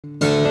Hey,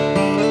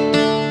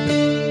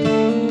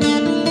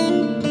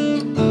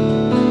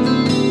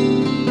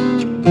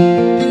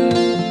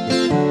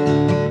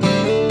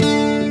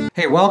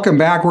 welcome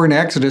back. We're in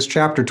Exodus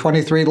chapter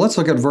 23. Let's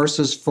look at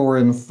verses 4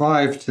 and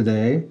 5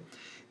 today.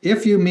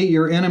 If you meet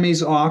your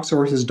enemy's ox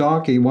or his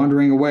donkey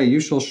wandering away, you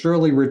shall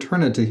surely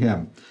return it to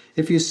him.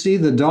 If you see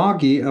the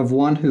donkey of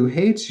one who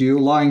hates you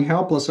lying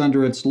helpless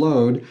under its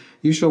load,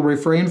 you shall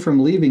refrain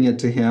from leaving it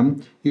to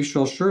him. You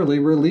shall surely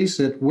release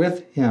it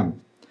with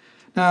him.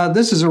 Now,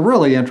 this is a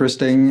really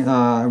interesting,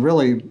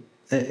 really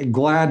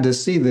glad to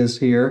see this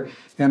here,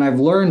 and I've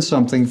learned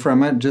something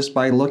from it just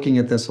by looking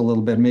at this a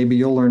little bit. Maybe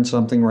you'll learn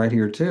something right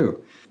here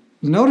too.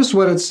 Notice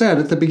what it said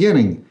at the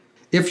beginning.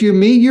 If you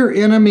meet your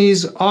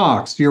enemy's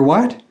ox, your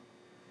what?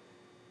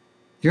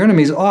 Your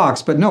enemy's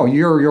ox, but no,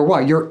 your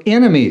what? Your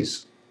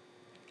enemy's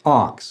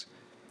ox.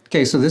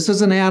 Okay, so this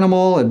is an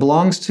animal. It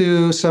belongs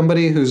to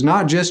somebody who's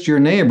not just your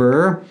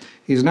neighbor.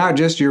 He's not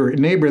just your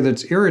neighbor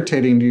that's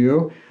irritating to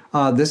you.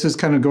 This is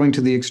kind of going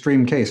to the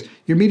extreme case.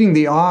 You're meeting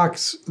the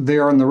ox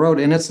there on the road,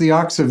 and it's the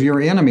ox of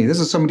your enemy. This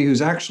is somebody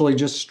who's actually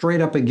just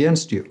straight up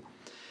against you.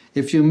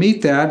 If you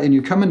meet that and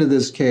you come into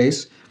this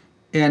case,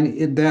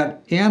 and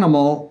that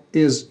animal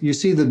is, you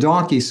see the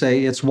donkey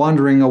say it's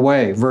wandering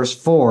away. Verse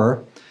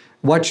 4,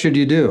 what should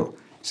you do?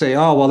 Say,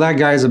 oh, well, that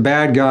guy's a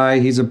bad guy.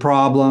 He's a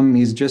problem.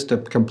 He's just a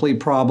complete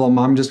problem.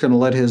 I'm just going to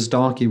let his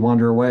donkey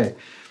wander away.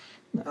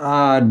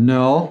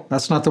 No,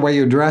 that's not the way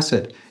you address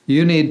it.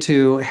 You need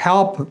to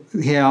help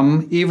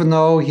him, even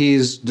though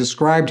he's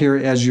described here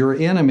as your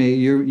enemy.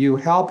 You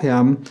help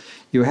him,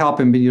 but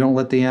you don't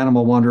let the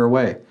animal wander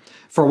away.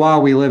 For a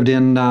while, we lived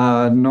in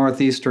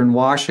northeastern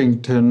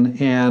Washington,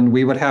 and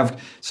we would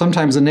have,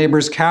 sometimes the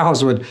neighbors'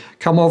 cows would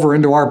come over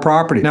into our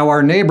property. Now,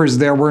 our neighbors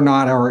there were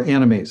not our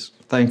enemies,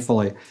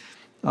 thankfully.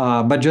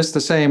 But just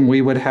the same,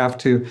 we would have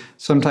to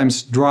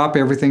sometimes drop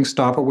everything,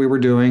 stop what we were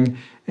doing,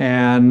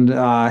 and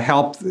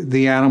help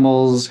the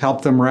animals,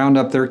 help them round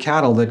up their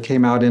cattle that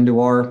came out into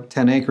our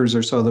 10 acres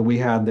or so that we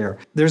had there.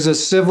 There's a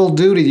civil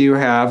duty you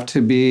have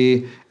to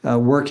be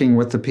working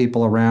with the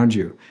people around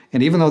you.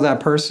 And even though that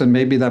person,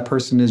 maybe that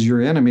person is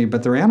your enemy,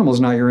 but their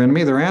animal's not your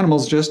enemy, their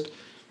animal's just,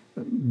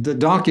 the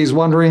donkey's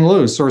wandering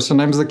loose, or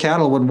sometimes the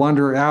cattle would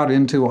wander out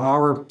into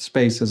our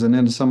spaces and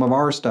into some of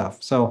our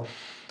stuff. So,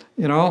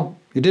 you know,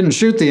 you didn't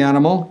shoot the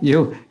animal,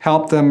 you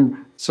helped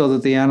them so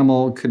that the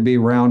animal could be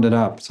rounded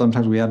up.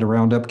 Sometimes we had to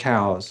round up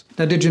cows.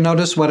 Now, did you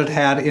notice what it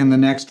had in the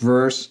next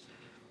verse?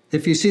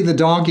 If you see the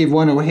donkey of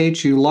one who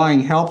hates you lying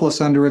helpless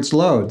under its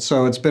load.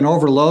 So it's been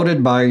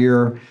overloaded by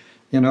your,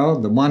 the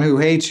one who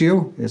hates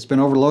you. It's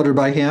been overloaded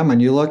by him,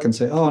 and you look and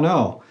say, oh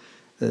no,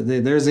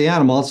 there's the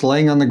animal. It's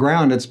laying on the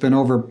ground. It's been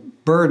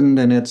overburdened,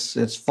 and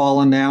it's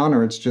fallen down,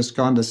 or it's just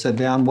gone to sit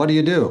down. What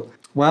do?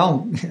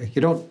 Well,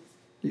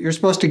 you're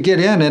supposed to get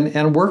in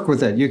and work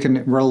with it. You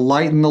can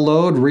lighten the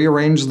load,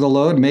 rearrange the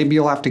load. Maybe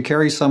you'll have to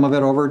carry some of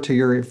it over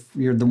to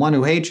the one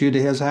who hates you, to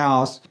his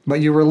house.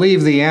 But you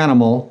relieve the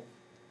animal,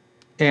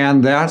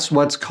 and that's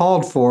what's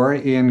called for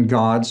in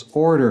God's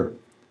order.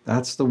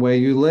 That's the way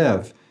you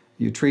live.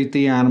 You treat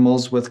the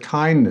animals with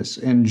kindness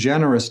and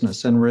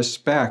generousness and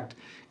respect,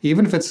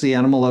 even if it's the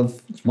animal of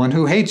one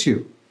who hates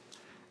you.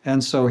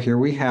 And so here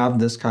we have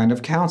this kind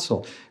of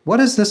counsel.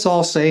 What is this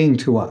all saying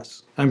to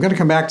us? I'm going to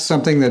come back to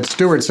something that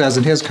Stewart says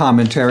in his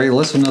commentary.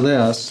 Listen to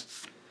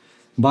this.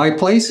 By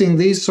placing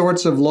these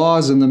sorts of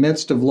laws in the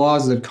midst of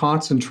laws that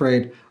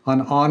concentrate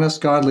on honest,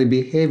 godly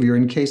behavior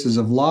in cases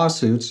of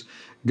lawsuits,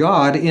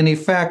 God, in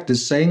effect,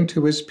 is saying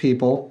to his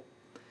people,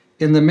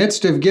 in the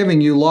midst of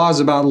giving you laws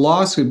about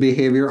lawsuit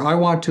behavior, I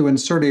want to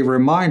insert a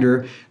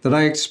reminder that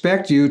I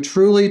expect you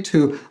truly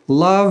to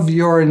love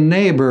your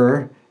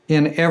neighbor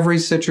in every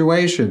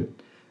situation,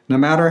 no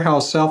matter how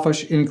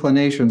selfish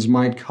inclinations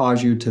might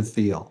cause you to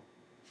feel.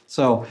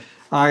 So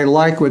I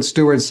like what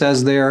Stewart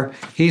says there.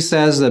 He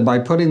says that by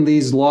putting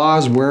these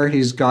laws where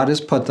God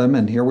has put them,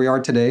 and here we are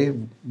today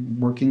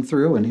working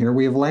through, and here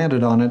we have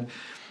landed on it,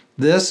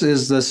 this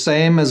is the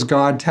same as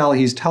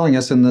he's telling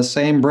us in the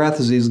same breath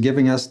as he's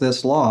giving us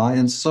this law.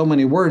 In so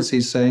many words,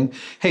 he's saying,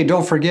 hey,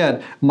 don't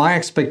forget, my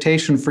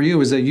expectation for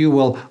you is that you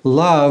will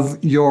love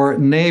your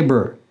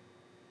neighbor.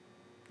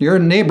 Your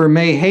neighbor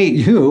may hate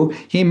you.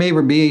 He may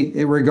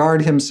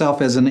regard himself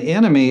as an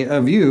enemy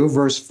of you,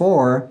 verse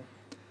 4,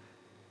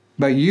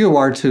 but you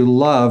are to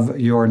love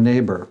your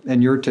neighbor,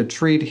 and you're to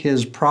treat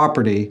his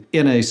property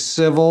in a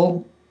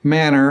civil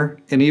manner,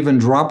 and even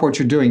drop what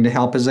you're doing to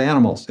help his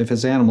animals, if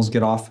his animals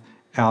get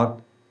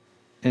out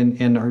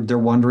and they're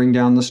wandering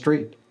down the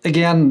street.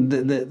 Again,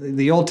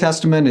 the Old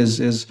Testament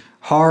is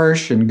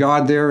harsh, and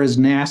God there is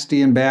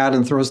nasty and bad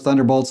and throws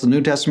thunderbolts. The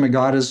New Testament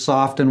God is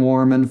soft and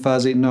warm and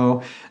fuzzy.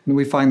 No,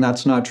 we find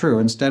that's not true.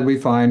 Instead, we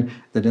find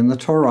that in the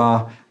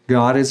Torah,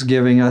 God is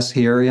giving us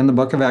here in the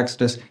book of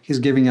Exodus, he's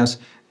giving us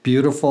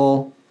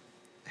beautiful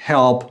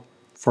help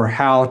for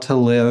how to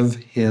live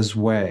his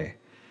way.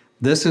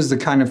 This is the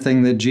kind of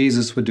thing that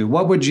Jesus would do.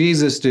 What would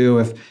Jesus do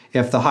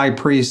if the high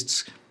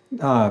priest's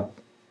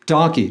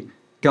donkey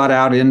got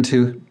out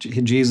into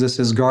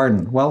Jesus'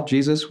 garden? Well,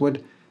 Jesus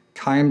would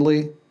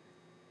kindly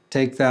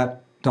take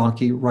that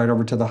donkey right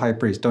over to the high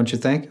priest, don't you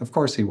think? Of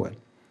course he would.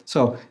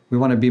 So we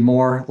want to be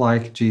more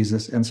like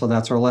Jesus. And so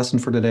that's our lesson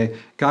for today.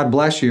 God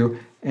bless you.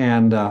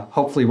 And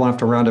hopefully you won't have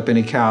to round up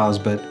any cows.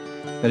 But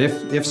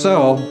if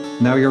so,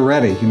 now you're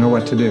ready. You know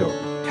what to do.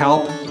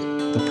 Help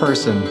the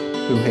person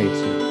who hates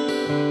you.